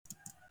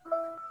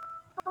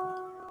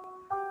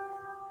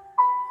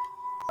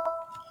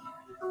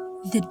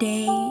The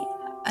day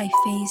I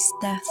faced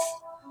death.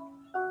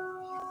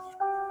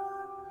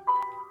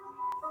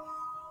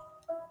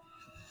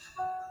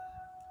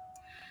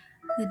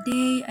 The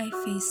day I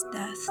faced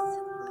death,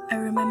 I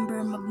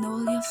remember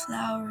magnolia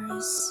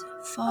flowers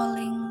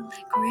falling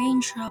like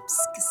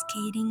raindrops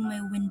cascading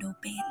my window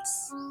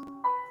panes.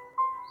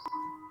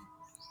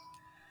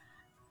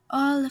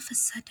 All of a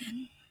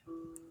sudden,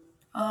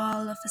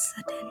 all of a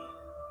sudden,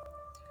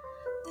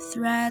 the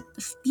threat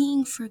of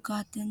being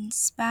forgotten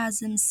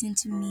spasms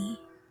into me,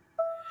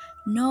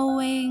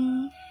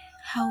 knowing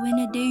how in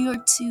a day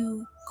or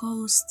two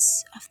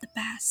ghosts of the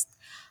past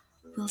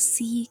will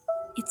seek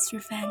its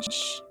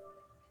revenge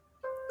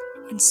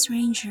and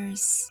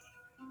strangers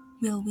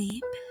will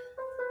weep.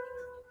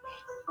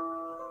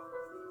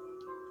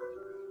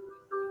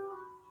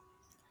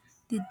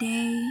 The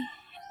day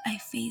I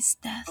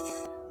faced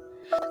death,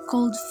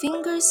 cold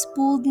fingers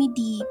pulled me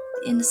deep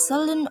in the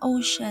sullen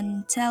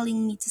ocean,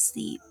 telling me to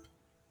sleep.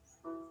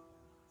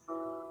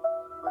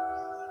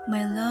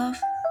 My love,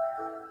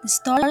 the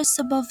stars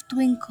above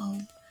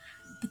twinkled,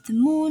 but the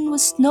moon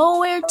was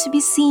nowhere to be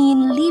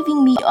seen,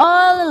 leaving me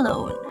all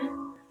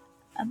alone,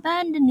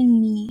 abandoning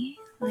me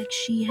like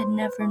she had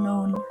never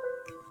known.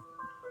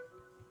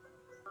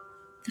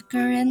 The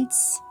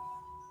currents,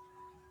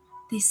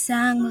 they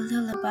sang a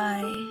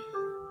lullaby,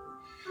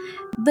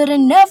 but I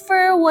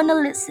never wanna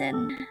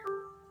listen,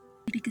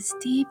 because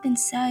deep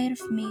inside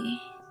of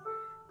me,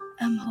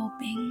 I'm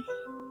hoping,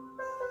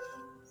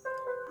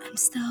 I'm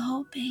still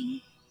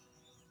hoping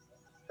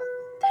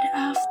that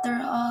after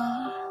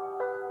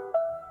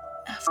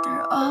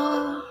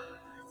all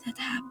that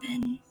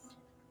happened,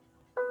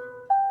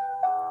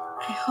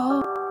 I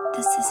hope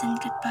this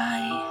isn't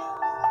goodbye.